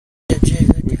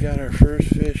got our first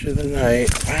fish of the night.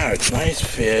 Wow, it's nice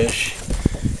fish.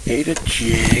 Ate a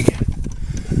jig.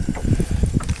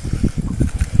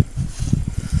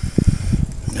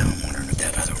 Now I'm wondering if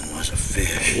that other one was a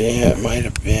fish. Yeah, it might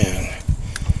have been.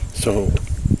 So,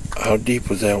 how deep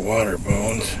was that water,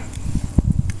 Bones?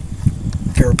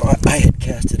 I had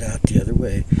cast it out the other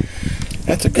way.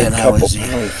 That's a good couple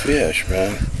pound fish,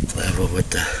 man. Level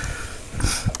with the...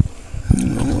 You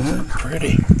know what?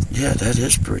 Pretty. Yeah, that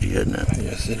is pretty, isn't it?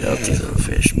 Yes, it Healthy is. little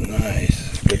fish.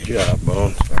 Nice. Good job,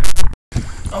 Bones.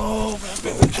 Oh,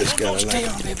 Bones just got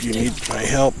enough. You need my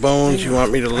help, Bones? You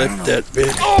want me to lift that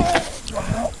bit?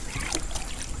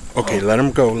 Okay, let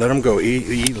him go. Let him go.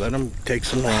 Let him take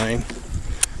some line.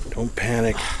 Don't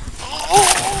panic.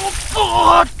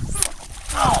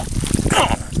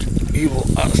 He will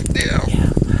us down. Yeah.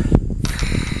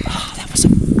 Oh, that was a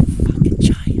fucking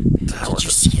giant. Did you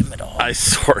see him at all? I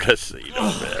sort of seen him,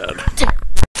 man.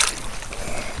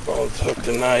 Bones hooked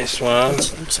a nice one.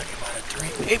 Looks like about a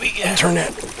 3, maybe. Yeah. Turn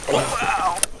that.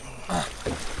 Wow.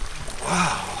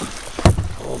 Wow.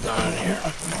 Hold on here.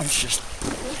 Mom's just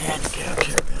handicapped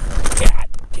here, man. God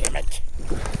damn it.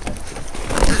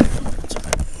 What's the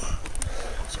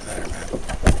matter, man?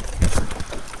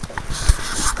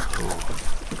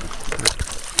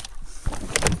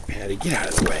 Patty, get out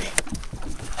of the way.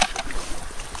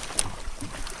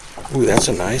 Ooh, that's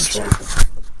a nice one.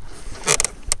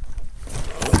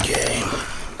 Okay.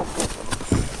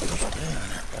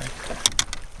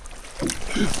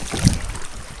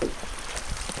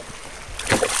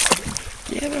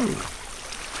 Get him.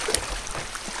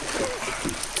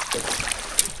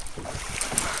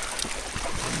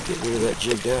 Get rid of that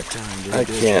jig that time, dude. I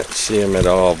can't see him at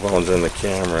all. Bones in the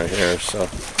camera here, so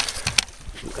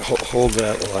hold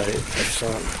that light or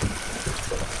something.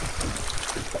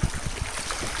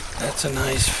 That's a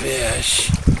nice fish.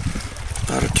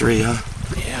 About a 3, huh?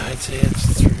 Yeah, I'd say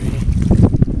it's 3.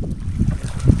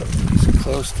 It's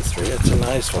close to 3. It's a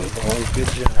nice one, Bones. Good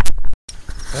job.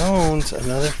 Bones,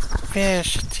 another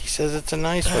fish. He says it's a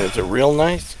nice one. Is it real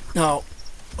nice? No,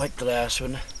 like the last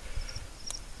one.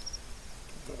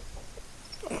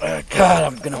 God,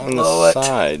 I'm gonna blow it. On the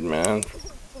side, man.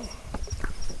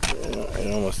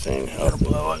 It almost ain't helping.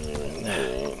 Blow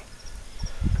it.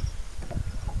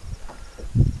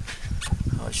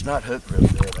 Oh, it's not hooked real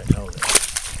good, I know that.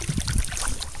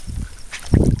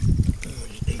 Oh,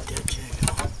 just ate that jig.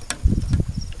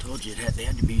 Told you they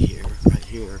had to be here, right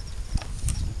here.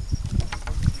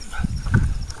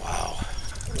 Wow.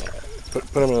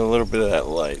 Put him in a little bit of that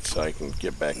light so I can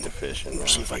get back to fishing.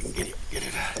 Let's see if I can get it.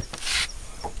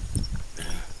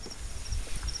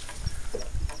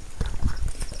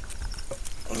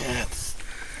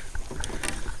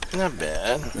 That's not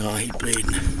bad. No, he's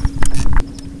bleeding.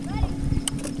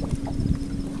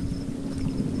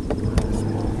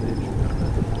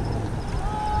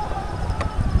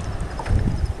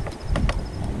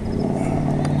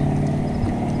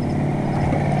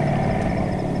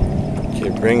 Okay,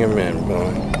 bring him in,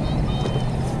 boy.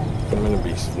 I'm gonna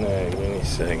be snagged any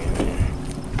second here.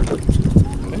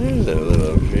 There's a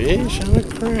little fish on a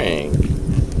crank.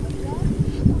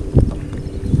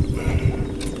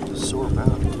 Sore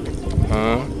mouth.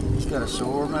 Huh? He's got a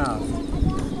sore mouth.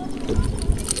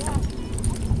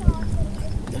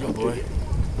 Little boy.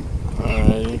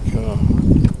 Alright, you go.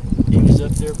 He was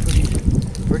up there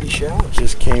pretty shallow.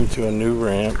 Just came to a new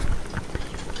ramp.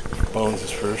 Bones'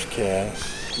 first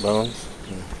cast. Bones?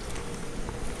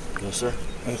 Yes, sir.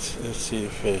 Let's see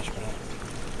the fish,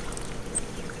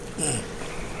 man.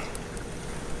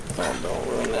 Oh, don't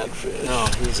ruin that fish. No,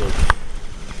 he's okay.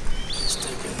 Just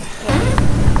taking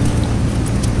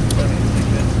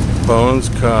Bones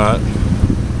caught.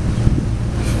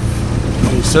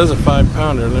 He says a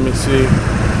 5-pounder. Let me see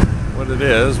what it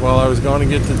is while I was going to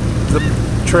get the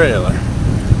trailer.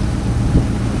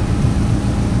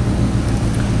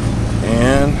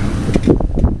 And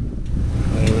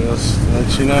I will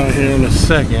let you know here in a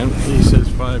second. He says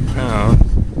 5 pounds.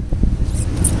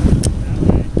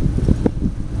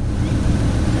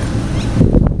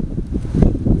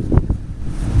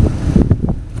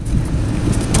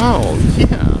 Oh,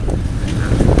 yeah.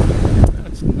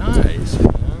 That's nice,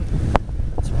 man.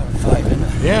 It's about a 5, isn't it?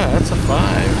 Yeah, that's a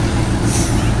 5.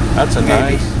 That's a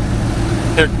nice.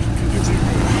 Here.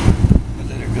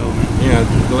 Let her go. Yeah,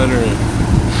 let her in.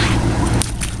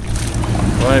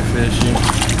 Fly fishing.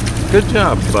 Good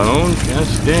job, Bones.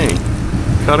 Gosh dang.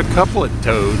 Caught a couple of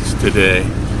toads today.